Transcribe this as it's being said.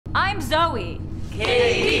I'm Zoe.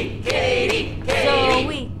 Katie, Katie,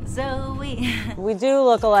 Katie. Zoe. We do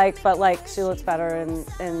look alike, but like she looks better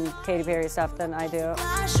in Katy Perry stuff than I do.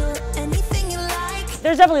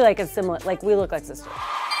 There's definitely like a similar, like we look like sisters.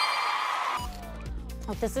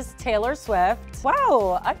 This is Taylor Swift.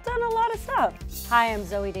 Wow, I've done a lot of stuff. Hi, I'm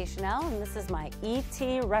Zooey Deschanel, and this is my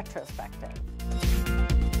E.T. retrospective.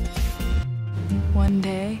 One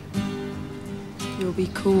day, you'll be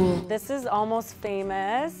cool. This is Almost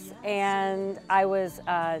Famous, and I was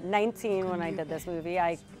 19 when I did this movie.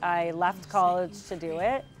 I left college to do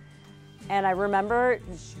it, and I remember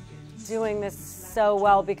doing this so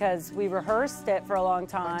well because we rehearsed it for a long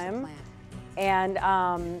time, and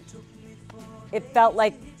it felt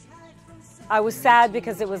like I was sad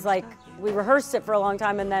because it was like we rehearsed it for a long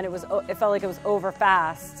time, and then it felt like it was over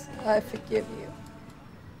fast. I forgive you.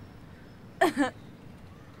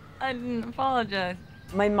 I didn't apologize.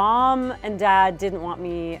 My mom and dad didn't want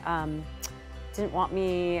me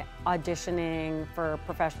auditioning for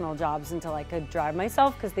professional jobs until I could drive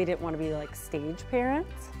myself because they didn't want to be like stage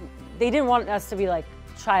parents. They didn't want us to be like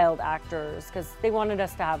child actors because they wanted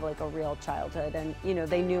us to have like a real childhood, and you know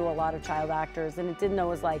they knew a lot of child actors, and it didn't know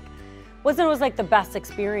wasn't always like the best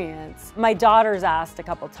experience. My daughter's asked a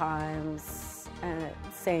couple times and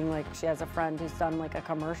saying like she has a friend who's done like a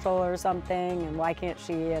commercial or something, and why can't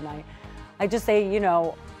she? And I just say, you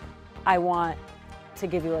know, I want to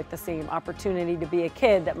give you like the same opportunity to be a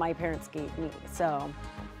kid that my parents gave me. So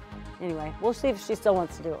anyway, we'll see if she still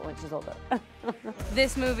wants to do it when she's older.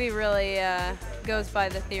 This movie really goes by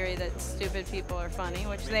the theory that stupid people are funny,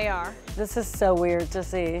 which they are. This is so weird to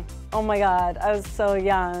see. Oh my God, I was so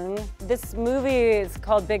young. This movie is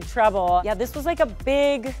called Big Trouble. Yeah, this was like a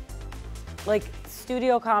big, like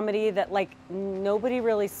studio comedy that like nobody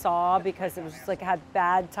really saw because it was just like had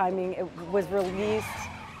bad timing. It was released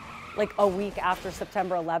like a week after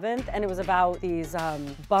September 11th, and it was about these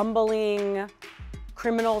bumbling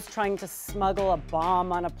criminals trying to smuggle a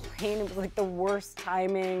bomb on a plane. It was like the worst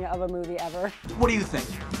timing of a movie ever. What do you think?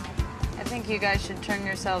 I think you guys should turn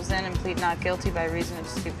yourselves in and plead not guilty by reason of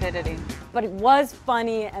stupidity. But it was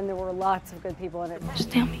funny, and there were lots of good people in it.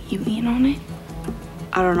 Just tell me, you in on it?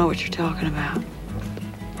 I don't know what you're talking about.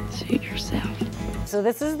 Suit yourself. So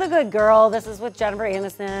this is The Good Girl. This is with Jennifer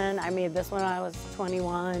Aniston. I made this when I was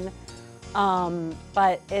 21.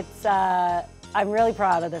 But it's, I'm really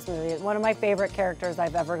proud of this movie. It's one of my favorite characters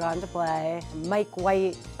I've ever gotten to play. Mike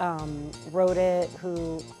White wrote it,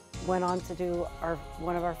 who went on to do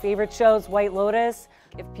one of our favorite shows, White Lotus.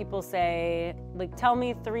 If people say, like, tell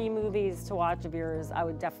me 3 movies to watch of yours, I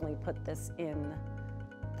would definitely put this in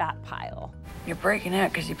that pile. You're breaking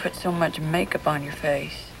out because you put so much makeup on your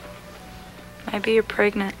face. Maybe you're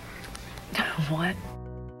pregnant. What?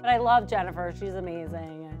 But I love Jennifer, she's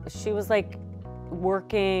amazing. She was like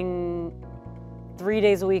working 3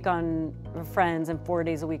 days a week on Friends and 4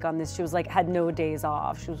 days a week on this. She was like, had no days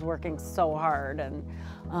off. She was working so hard, and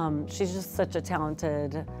she's just such a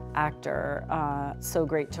talented actor, so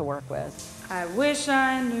great to work with. I wish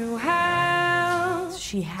I knew how.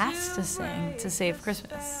 She has to sing to save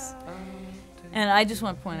Christmas. And I just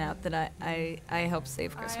want to point out that I helped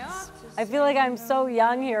save Christmas. I feel like I'm so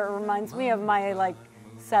young here. It reminds me of my like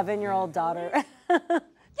 7-year-old daughter. Get out!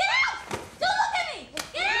 Don't look at me!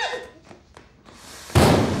 Get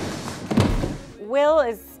out! Will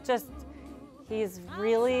is just, he's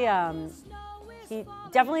really, he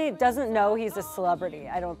definitely doesn't know he's a celebrity,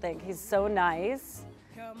 I don't think. He's so nice.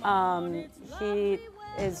 He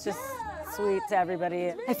is just sweet to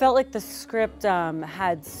everybody. I felt like the script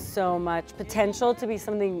had so much potential to be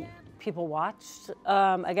something people watched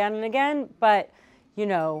again and again, but you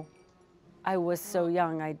know, I was so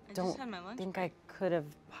young, I don't think I could have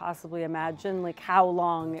possibly imagined like how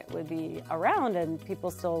long it would be around and people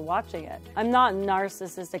still watching it. I'm not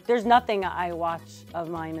narcissistic. There's nothing I watch of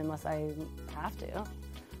mine unless I have to.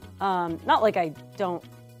 Not like I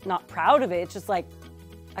not proud of it, it's just like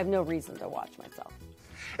I have no reason to watch myself.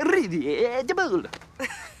 Readable.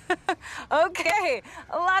 Okay,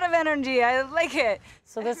 a lot of energy. I like it.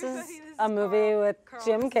 So this is a movie with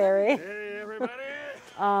Jim Carrey. Hey, everybody.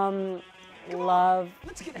 Love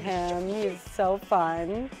him. He's so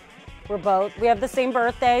fun. We have the same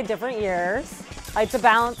birthday, different years. I had to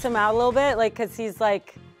balance him out a little bit, like, cause he's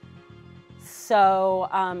like, so,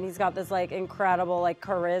 he's got this like incredible like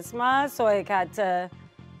charisma. So I had to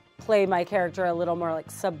play my character a little more like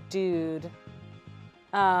subdued.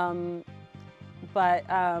 He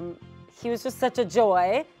was just such a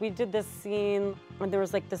joy. We did this scene when there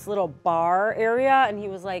was like this little bar area, and he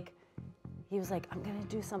was like, I'm gonna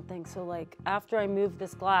do something. So like after I moved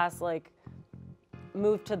this glass, like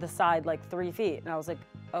move to the side like 3 feet. And I was like,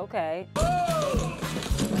 okay.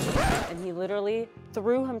 And he literally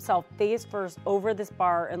threw himself face first over this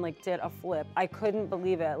bar and like did a flip. I couldn't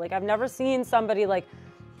believe it. Like I've never seen somebody like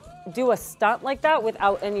do a stunt like that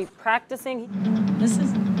without any practicing. This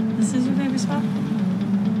is your favorite spot?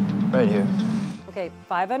 Right here. Okay,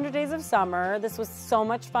 500 Days of Summer. This was so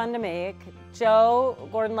much fun to make. Joe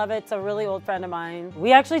Gordon-Levitt's a really old friend of mine.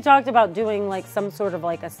 We actually talked about doing like some sort of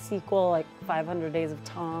like a sequel, like 500 Days of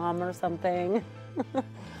Tom or something.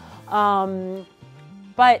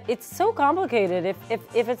 But it's so complicated.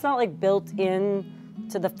 If it's not like built in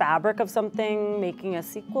to the fabric of something, making a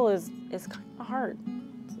sequel is kind of hard.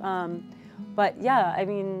 But yeah, I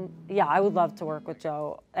mean, yeah, I would love to work with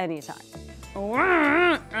Joe anytime.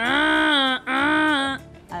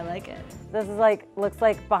 I like it. This is like, looks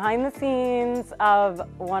like behind the scenes of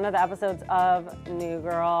one of the episodes of New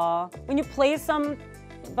Girl. When you play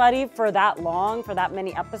somebody for that long, for that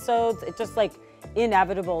many episodes, it's just like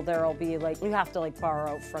inevitable there'll be like, you have to like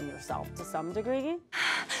borrow from yourself to some degree.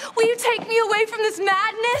 Will you take me away from this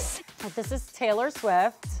madness? This is Taylor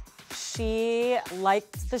Swift. She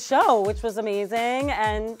liked the show, which was amazing,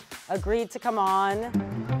 and agreed to come on.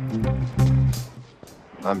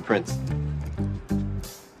 I'm Prince.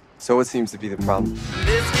 So what seems to be the problem?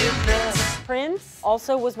 Prince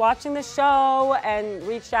also was watching the show and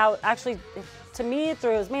reached out actually to me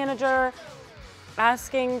through his manager,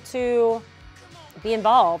 asking to be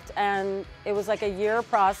involved. And it was like a year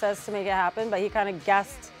process to make it happen, but he kind of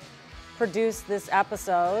guest produced this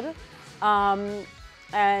episode.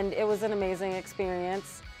 And it was an amazing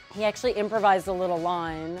experience. He actually improvised a little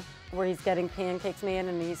line where he's getting pancakes made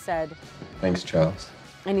and he said, Thanks, Charles.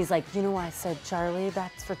 and he's like, you know why I said Charlie?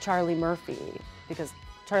 That's for Charlie Murphy, because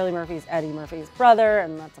Charlie Murphy is Eddie Murphy's brother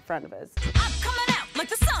and that's a friend of his. I'm coming out like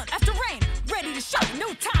the sun after rain, ready to show,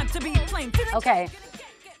 no time to be plain. Okay,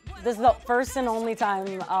 this is the first and only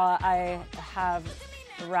time I have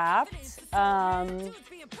rapped.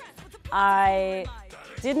 I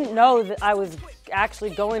didn't know that I was actually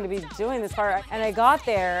going to be doing this part, and I got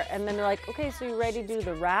there and then they're like, okay, so you ready to do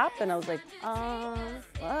the rap? And I was like,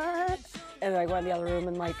 what? And I went in the other room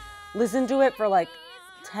and like listened to it for like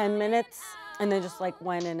 10 minutes and then just like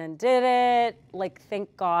went in and did it. Like,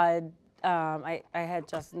 thank God I had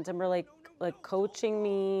Justin Timberlake like coaching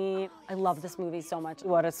me. I love this movie so much.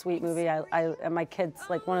 What a sweet movie. And my kids,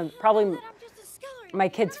 like one of, probably my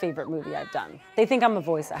kids' favorite movie I've done. They think I'm a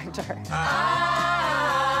voice actor.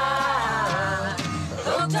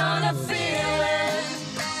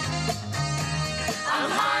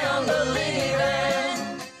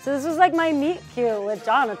 So this was like my meet cute with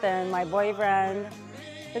Jonathan, my boyfriend.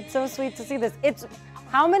 It's so sweet to see this. It's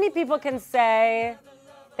how many people can say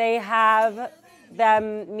they have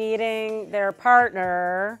them meeting their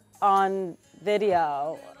partner on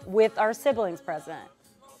video with our siblings present?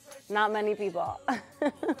 Not many people.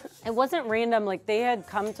 It wasn't random, like they had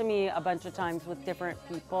come to me a bunch of times with different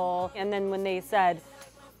people. And then when they said,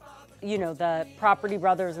 you know, the Property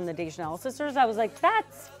Brothers and the Deschanel sisters, I was like,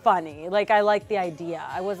 that's funny. Like, I like the idea.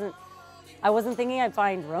 I wasn't thinking I'd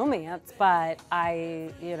find romance, but I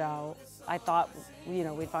thought, you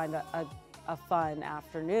know, we'd find a fun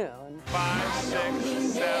afternoon. 5,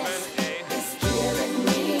 6, 7,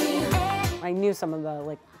 8. I knew some of the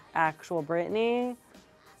like actual Britney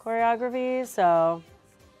choreography, so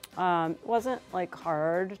it wasn't like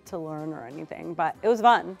hard to learn or anything, but it was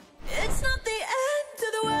fun. It's not the end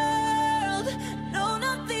of the world, no,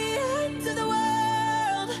 not the end of the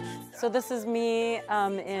world. So this is me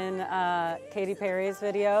in Katy Perry's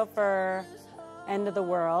video for End of the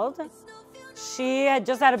World. She had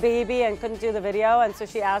just had a baby and couldn't do the video, and so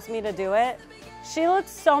she asked me to do it. She looks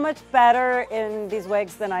so much better in these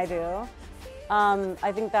wigs than I do.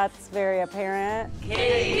 I think that's very apparent.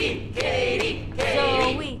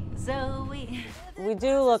 Zoe. We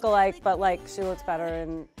do look alike, but like she looks better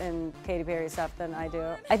in Katy Perry stuff than I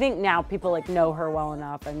do. I think now people like know her well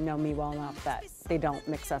enough and know me well enough that they don't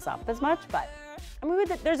mix us up as much, but I mean,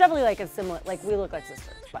 there's definitely like a similar, like we look like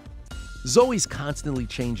sisters, but. Zoe's constantly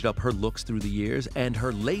changed up her looks through the years, and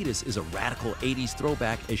her latest is a radical 80s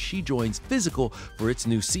throwback as she joins Physical for its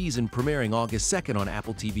new season premiering August 2nd on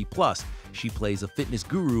Apple TV+. She plays a fitness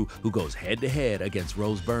guru who goes head-to-head against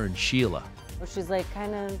Rose Byrne's Sheila. She's like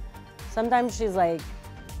kind of, sometimes she's like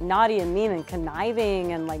naughty and mean and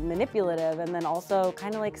conniving and like manipulative, and then also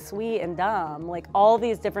kind of like sweet and dumb, like all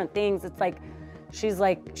these different things. It's like, she's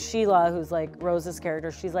like Sheila, who's like Rose's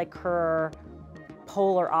character, she's like her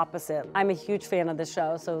polar opposite. I'm a huge fan of this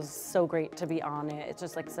show, so it was so great to be on it. It's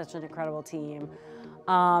just like such an incredible team.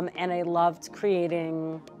 And I loved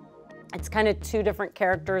creating, it's kind of two different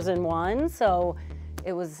characters in one, so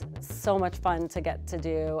It was so much fun to get to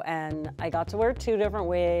do, and I got to wear 2 different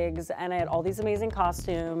wigs, and I had all these amazing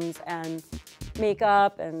costumes and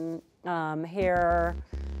makeup and hair.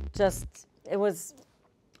 Just, it was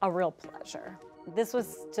a real pleasure. This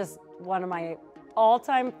was just one of my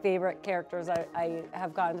all-time favorite characters I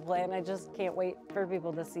have gotten to play, and I just can't wait for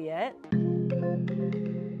people to see it.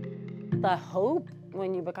 The hope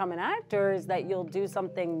when you become an actor is that you'll do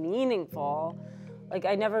something meaningful. Like,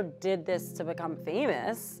 I never did this to become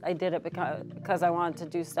famous. I did it because I wanted to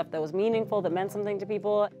do stuff that was meaningful, that meant something to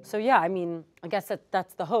people. So yeah, I mean, I guess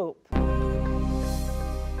that's the hope.